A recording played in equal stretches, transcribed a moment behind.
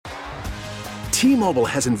T-Mobile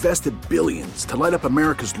has invested billions to light up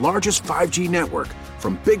America's largest 5G network,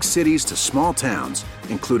 from big cities to small towns,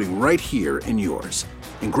 including right here in yours.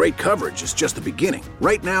 And great coverage is just the beginning.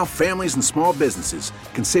 Right now, families and small businesses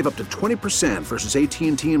can save up to 20% versus AT&T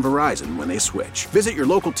and Verizon when they switch. Visit your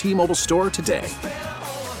local T-Mobile store today.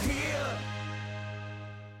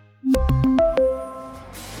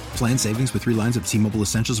 Plan savings with 3 lines of T-Mobile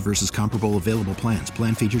Essentials versus comparable available plans.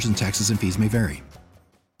 Plan features and taxes and fees may vary.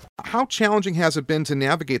 How challenging has it been to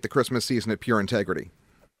navigate the Christmas season at Pure Integrity?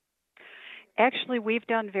 Actually, we've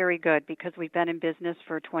done very good because we've been in business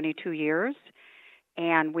for 22 years.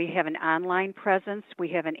 And we have an online presence, we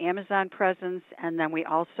have an Amazon presence, and then we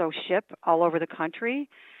also ship all over the country.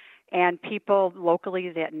 And people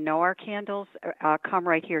locally that know our candles come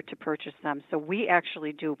right here to purchase them. So we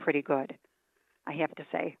actually do pretty good, I have to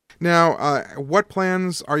say. Now, what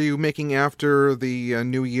plans are you making after the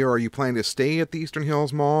new year? Are you planning to stay at the Eastern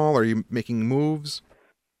Hills Mall? Are you making moves?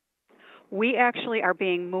 We actually are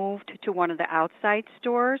being moved to one of the outside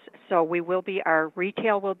stores. So our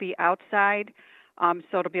retail will be outside.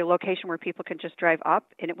 So it'll be a location where people can just drive up,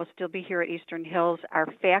 and it will still be here at Eastern Hills. Our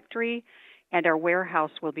factory and our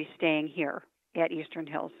warehouse will be staying here at Eastern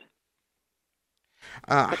Hills.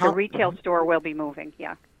 But the retail store will be moving,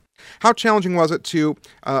 yeah. How challenging was it to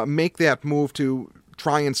make that move to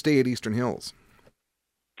try and stay at Eastern Hills?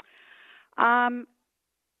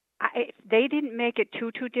 They didn't make it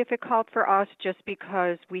too difficult for us just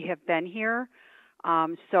because we have been here.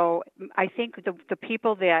 So I think the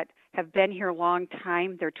people that have been here a long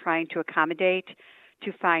time, they're trying to accommodate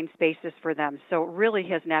to find spaces for them. So it really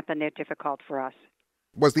has not been that difficult for us.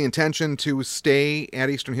 Was the intention to stay at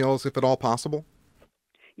Eastern Hills if at all possible?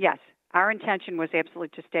 Yes, our intention was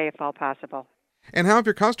absolutely to stay if all possible. And how have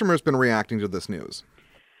your customers been reacting to this news?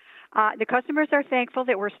 The customers are thankful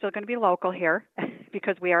that we're still going to be local here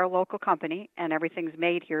because we are a local company and everything's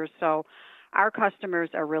made here. So our customers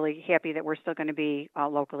are really happy that we're still going to be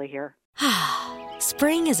locally here.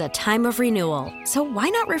 Spring is a time of renewal, so why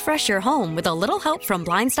not refresh your home with a little help from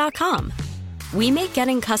Blinds.com? We make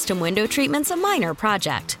getting custom window treatments a minor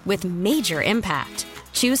project with major impact.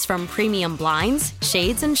 Choose from premium blinds,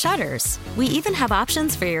 shades, and shutters. We even have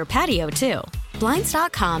options for your patio, too.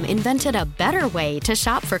 Blinds.com invented a better way to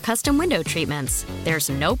shop for custom window treatments. There's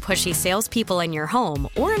no pushy salespeople in your home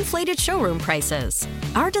or inflated showroom prices.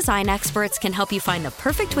 Our design experts can help you find the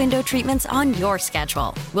perfect window treatments on your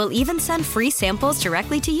schedule. We'll even send free samples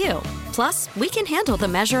directly to you. Plus, we can handle the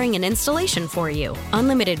measuring and installation for you.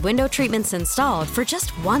 Unlimited window treatments installed for just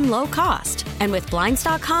one low cost. And with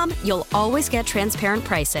Blinds.com, you'll always get transparent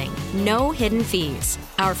pricing. No hidden fees.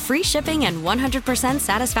 Our free shipping and 100%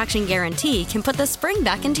 satisfaction guarantee can put the spring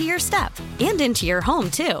back into your step and into your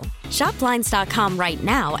home, too. Shop Blinds.com right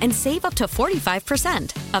now and save up to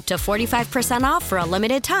 45%. Up to 45% off for a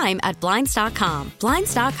limited time at Blinds.com.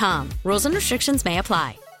 Blinds.com. Rules and restrictions may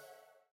apply.